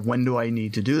think about when do I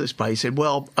need to do this by. He said,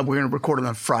 well, we're going to record it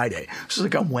on Friday. This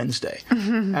is on Wednesday.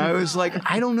 And I was like,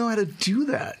 I don't know how to do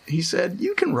that. He said,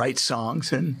 you can write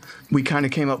songs, and we kind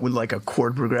of came up with a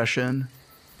chord progression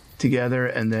together,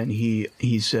 and then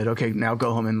he said, okay, now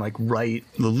go home and write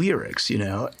the lyrics,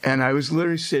 And I was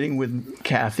literally sitting with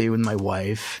Kathy, with my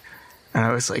wife, and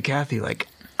I was like, Kathy,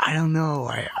 I don't know.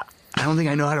 I don't think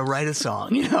I know how to write a song,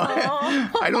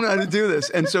 I don't know how to do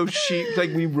this. And so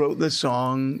we wrote the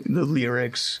song, the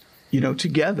lyrics,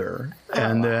 together.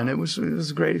 And then it was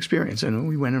a great experience. And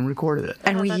we went and recorded it.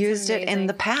 And we used it in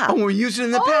The Path. Oh, we used it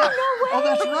in The Path. No way. Oh,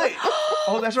 that's right.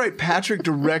 That's right. Patrick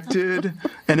directed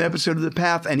an episode of The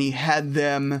Path, and he had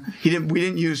them. We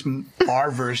didn't use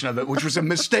our version of it, which was a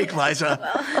mistake,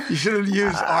 Liza. You should have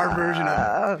used our version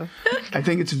of it. I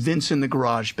think it's Vince and the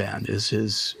Garage Band is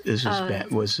his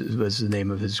band, was the name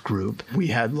of his group. We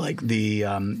had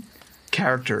the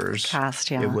characters.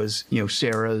 Cast, yeah. It was,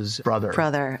 Sarah's brother.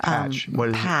 Patch. What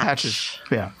is Patch.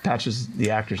 it? Patch is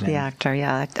the actor's name. The actor,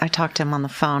 yeah. I talked to him on the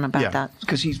phone about that.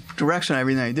 Because he directs on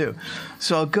everything I do.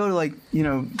 So I'll go to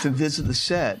to visit the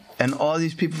set, and all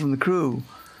these people from the crew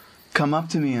come up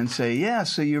to me and say, yeah,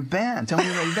 so your band, tell me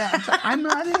about your band. I'm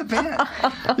not in a band.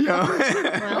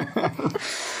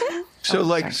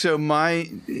 So my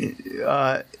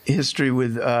history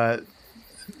with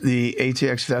the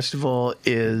ATX Festival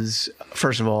is,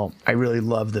 first of all, I really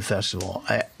love the festival.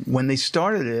 When they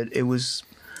started it, it was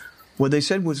what they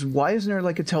said was, why isn't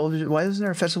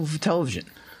there a festival for television?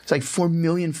 It's like 4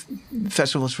 million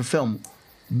festivals for film.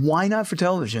 Why not for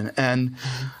television? And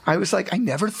I was like, I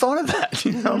never thought of that,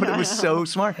 but it was so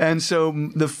smart. And so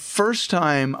the first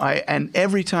time and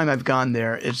every time I've gone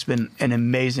there, it's been an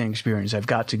amazing experience. I've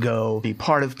got to go be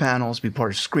part of panels, be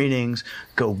part of screenings,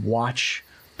 go watch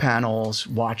panels,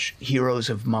 watch heroes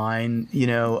of mine,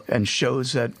 and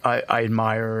shows that I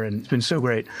admire. And it's been so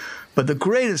great. But the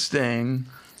greatest thing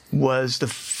was the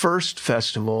first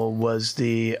festival was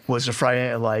the Friday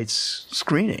Night Lights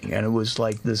screening. And it was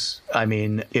like this,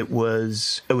 it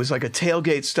was like a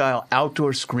tailgate style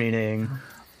outdoor screening.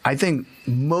 I think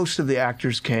most of the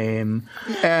actors came,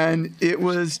 and it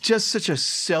was just such a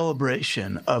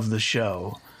celebration of the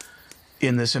show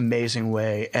in this amazing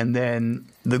way. And then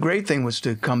the great thing was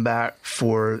to come back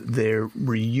for their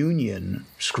reunion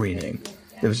screening.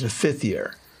 It was the 5th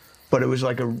year. But it was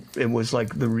like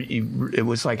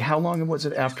how long was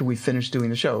it after we finished doing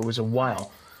the show? It was a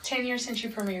while. 10 years since you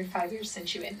premiered, 5 years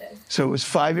since you ended. So it was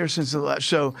 5 years since the last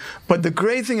show. But the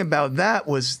great thing about that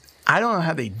was, I don't know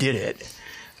how they did it,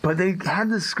 but they had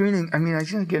the screening. I was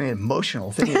just getting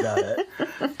emotional thinking about it.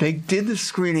 They did the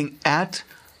screening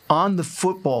on the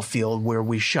football field where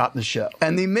we shot the show.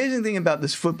 And the amazing thing about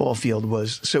this football field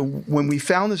was, so when we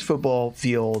found this football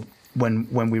field, when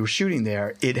we were shooting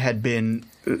there, it had been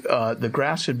the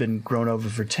grass had been grown over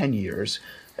for 10 years,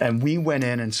 and we went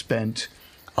in and spent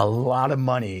a lot of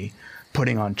money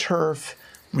putting on turf,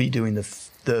 redoing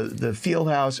the field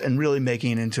house, and really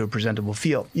making it into a presentable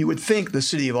field. You would think the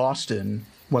city of Austin,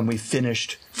 when we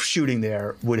finished shooting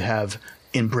there, would have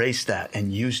embraced that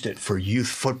and used it for youth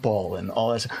football and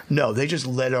all that. No, they just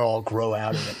let it all grow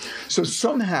out of it. So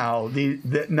somehow,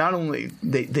 not only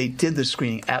they did the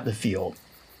screening at the field,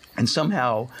 and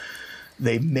somehow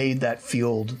they made that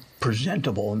field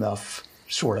presentable enough,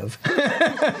 sort of.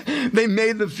 They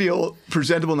made the field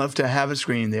presentable enough to have a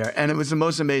screening there, and it was the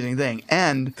most amazing thing.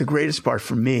 And the greatest part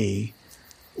for me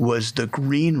was the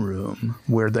green room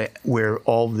where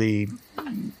all the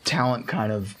talent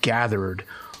kind of gathered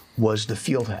was the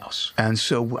field house. And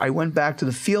so I went back to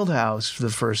the field house for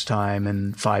the first time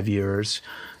in 5 years,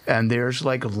 and there's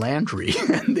like Landry,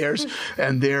 and there's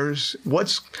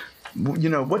what's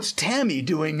Tammy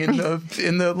doing in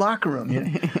the locker room?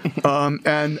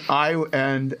 And I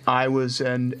was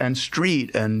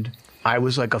Street, and I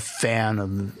was like a fan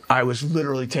of. I was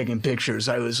literally taking pictures.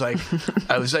 I was like,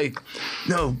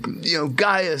 no,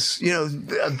 Gaius, you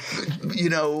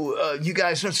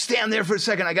guys stand there for a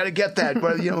second. I got to get that,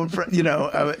 but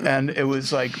and it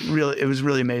was like it was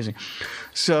really amazing.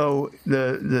 So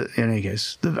in any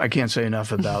case, I can't say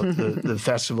enough about the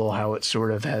festival, how it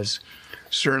sort of has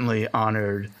certainly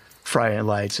honored Friday Night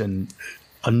Lights and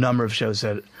a number of shows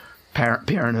that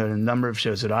Parenthood, and a number of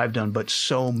shows that I've done, but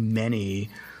so many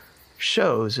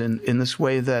shows in this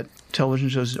way that television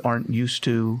shows aren't used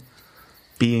to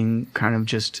being kind of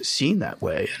just seen that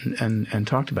way and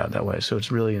talked about that way. So it's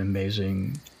really an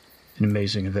amazing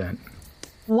event.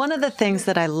 One of the things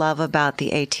that I love about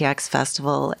the ATX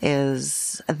Festival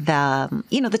is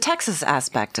the Texas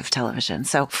aspect of television.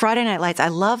 So Friday Night Lights, I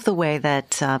love the way that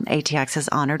ATX has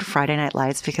honored Friday Night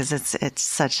Lights because it's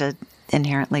such a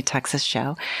inherently Texas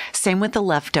show. Same with The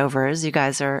Leftovers. You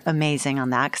guys are amazing on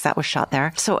that because that was shot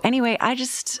there. So anyway, I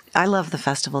love the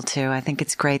festival too. I think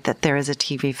it's great that there is a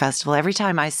TV festival. Every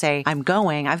time I say I'm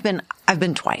going, I've been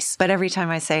twice, but every time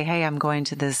I say, hey, I'm going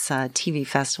to this TV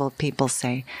festival, people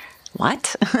say,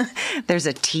 what? There's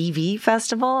a TV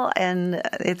festival? And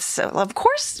it's, of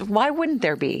course, why wouldn't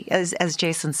there be? As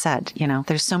Jason said,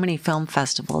 there's so many film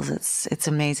festivals. It's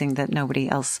amazing that nobody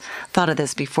else thought of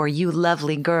this before you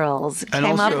lovely girls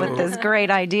came up with this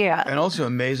great idea. And also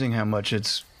amazing how much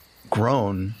it's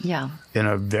grown in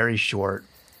a very short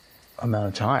amount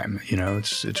of time.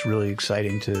 It's really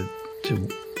exciting to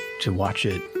watch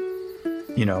it,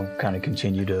 kind of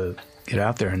continue to get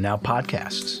out there. And now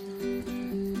podcasts.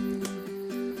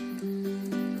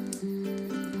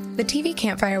 The TV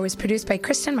Campfire was produced by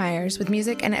Kristen Myers with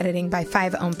music and editing by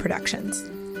 5 Ohm Productions.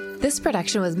 This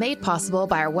production was made possible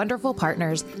by our wonderful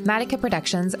partners, Matica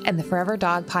Productions and the Forever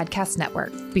Dog Podcast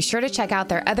Network. Be sure to check out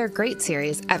their other great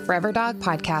series at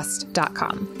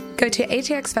foreverdogpodcast.com. Go to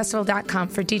atxfestival.com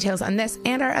for details on this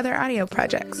and our other audio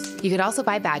projects. You can also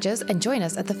buy badges and join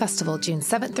us at the festival June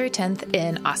 7th through 10th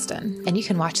in Austin. And you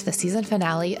can watch the season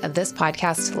finale of this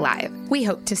podcast live. We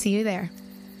hope to see you there.